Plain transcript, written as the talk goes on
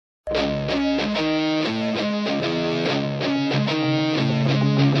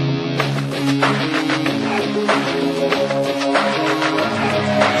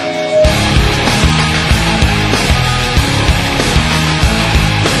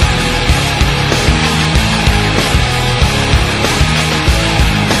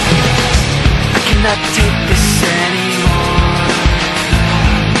cannot take this anymore.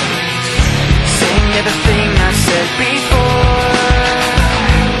 Saying everything I've said before.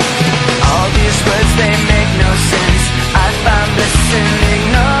 All these words, they make no sense. I found bliss in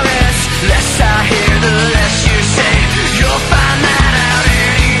ignorance. Less I hear, the less you say. You'll find that out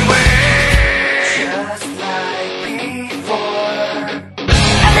anyway. Just like before.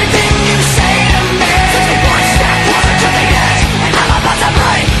 Everything you say to me is one step closer to the edge, and I'm about to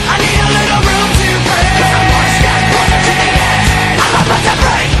break. I need a little room to breathe, 'cause I'm one step closer to the edge. I'm about to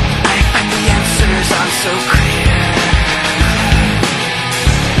break. I find the answers aren't so clear.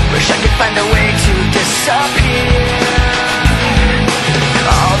 Wish I could find a way to disappear.